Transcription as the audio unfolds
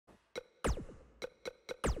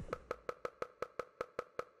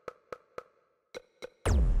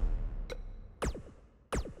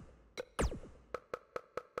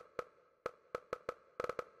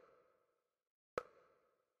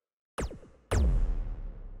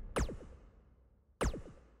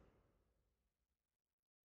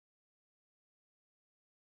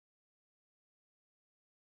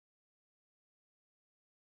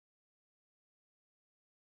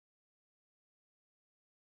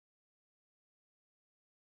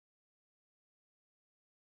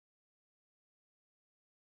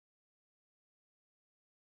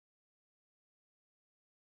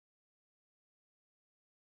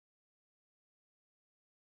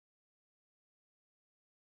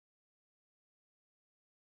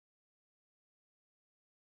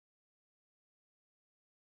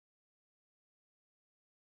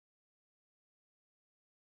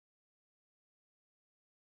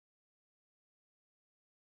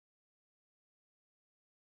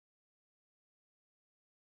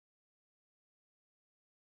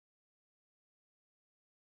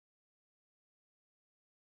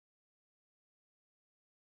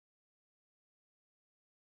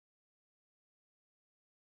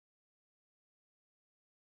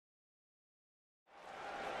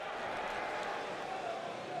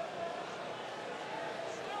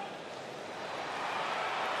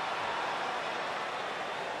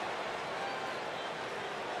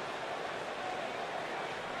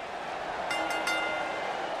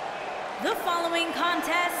The following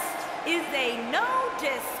contest is a no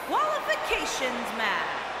disqualifications match.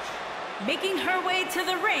 Making her way to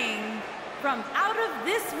the ring from out of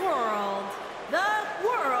this world, the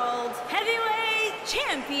World Heavyweight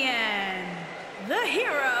Champion, the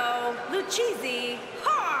hero, Lucchese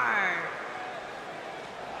Hart.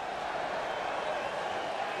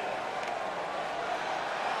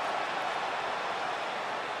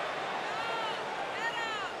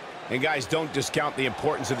 And guys, don't discount the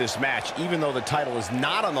importance of this match. Even though the title is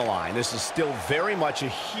not on the line, this is still very much a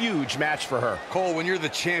huge match for her. Cole, when you're the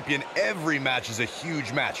champion, every match is a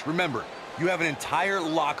huge match. Remember, you have an entire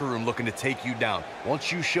locker room looking to take you down.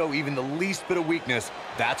 Once you show even the least bit of weakness,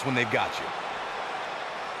 that's when they've got you.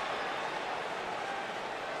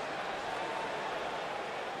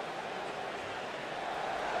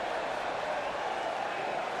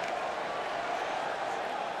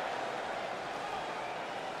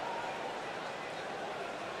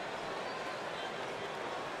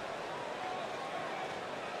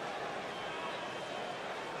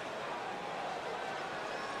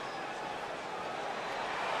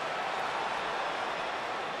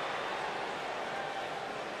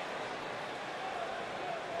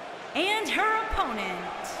 And her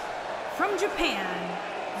opponent, from Japan,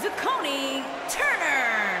 Zucchini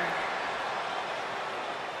Turner.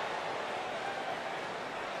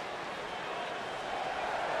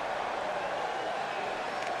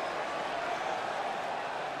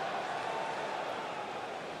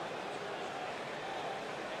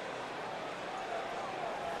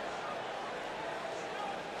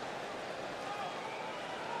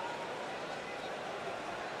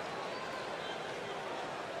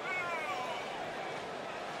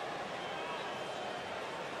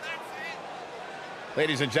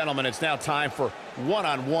 Ladies and gentlemen, it's now time for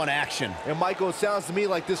one-on-one action. And Michael, it sounds to me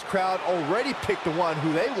like this crowd already picked the one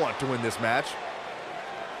who they want to win this match.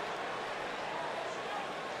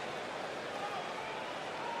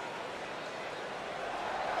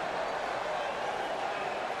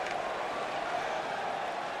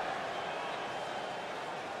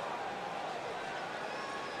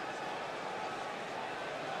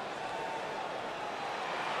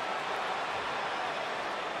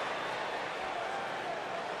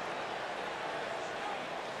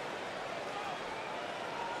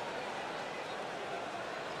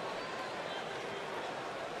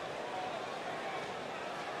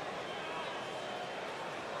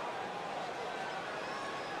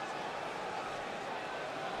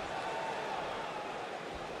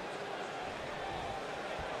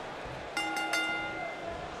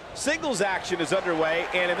 Singles action is underway,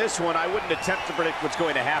 and in this one, I wouldn't attempt to predict what's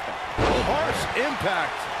going to happen. Harsh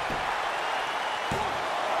impact.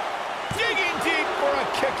 Digging deep for a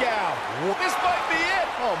kick out. This might be it.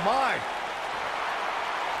 Oh, my.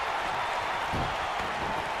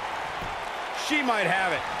 She might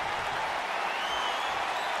have it.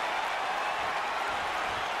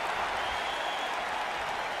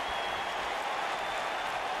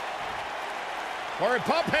 Or a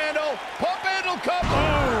pump handle cover.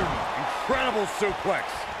 Boom! Incredible suplex.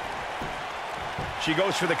 She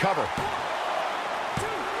goes for the cover.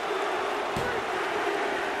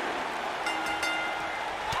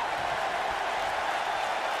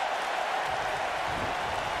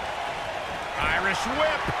 Irish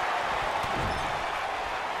whip.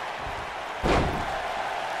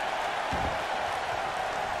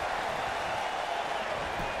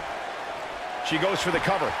 She goes for the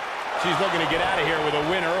cover. She's looking to get out of here with a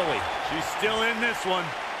win early. She's still in this one.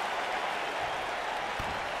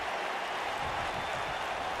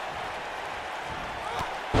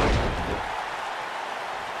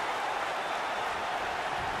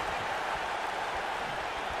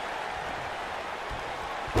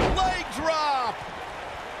 Leg drop.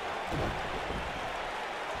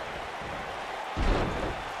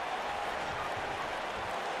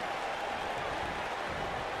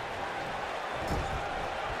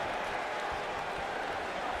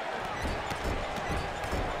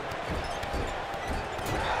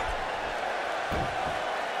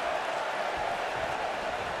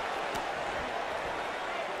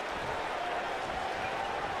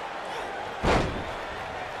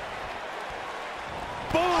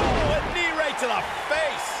 To the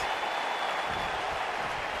face.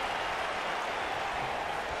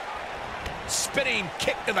 Spinning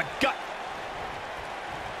kick to the gut.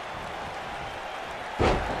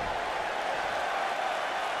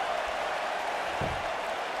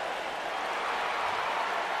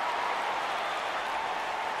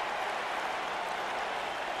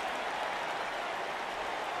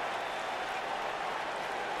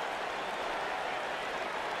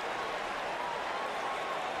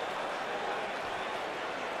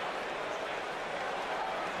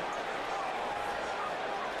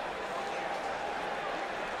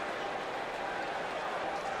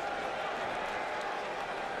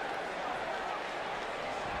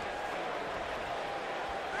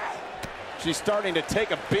 She's starting to take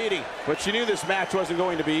a beating, but she knew this match wasn't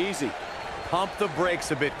going to be easy. Pump the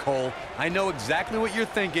brakes a bit, Cole. I know exactly what you're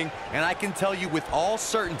thinking, and I can tell you with all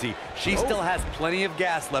certainty, she still has plenty of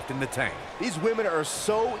gas left in the tank. These women are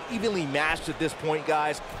so evenly matched at this point,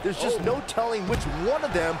 guys. There's just no telling which one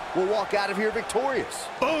of them will walk out of here victorious.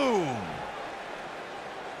 Boom!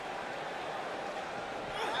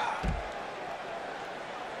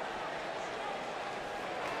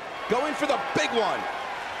 Going for the big one.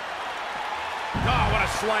 Oh, what a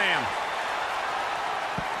slam.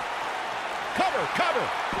 Cover, cover.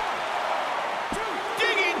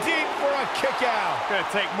 Digging deep for a kick out. Gonna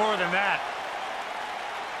take more than that.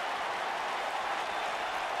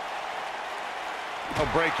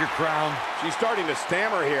 I'll break your crown. She's starting to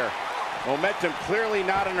stammer here. Momentum clearly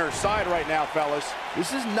not on her side right now, fellas.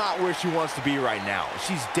 This is not where she wants to be right now.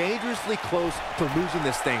 She's dangerously close to losing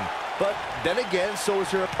this thing. But then again, so is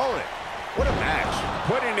her opponent. What a match.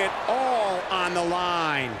 Putting it all on the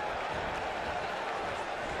line.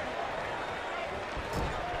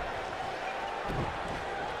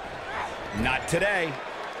 Not today.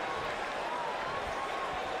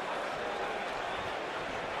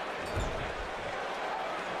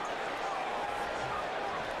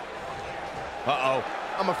 Uh-oh.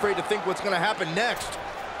 I'm afraid to think what's going to happen next.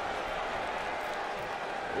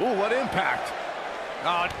 Ooh, what impact.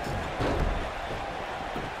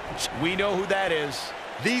 We know who that is.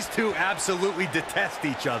 These two absolutely detest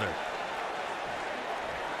each other.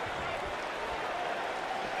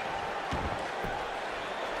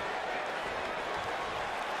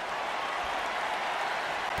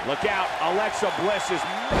 Look out, Alexa Bliss is...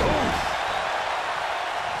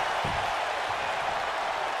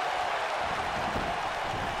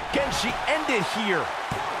 Can she end it here?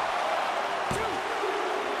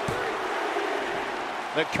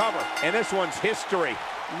 The cover, and this one's history.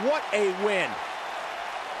 What a win.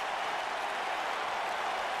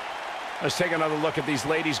 Let's take another look at these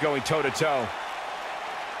ladies going toe-to-toe.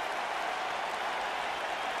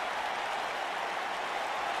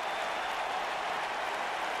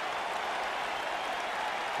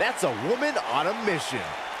 That's a woman on a mission.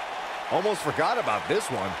 Almost forgot about this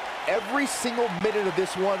one. Every single minute of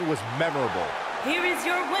this one was memorable. Here is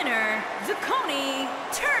your winner, Zucchini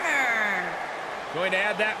Turner. Going to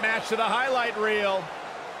add that match to the highlight reel.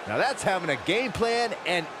 Now that's having a game plan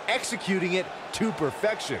and executing it to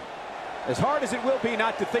perfection. As hard as it will be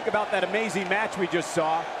not to think about that amazing match we just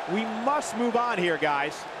saw, we must move on here,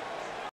 guys.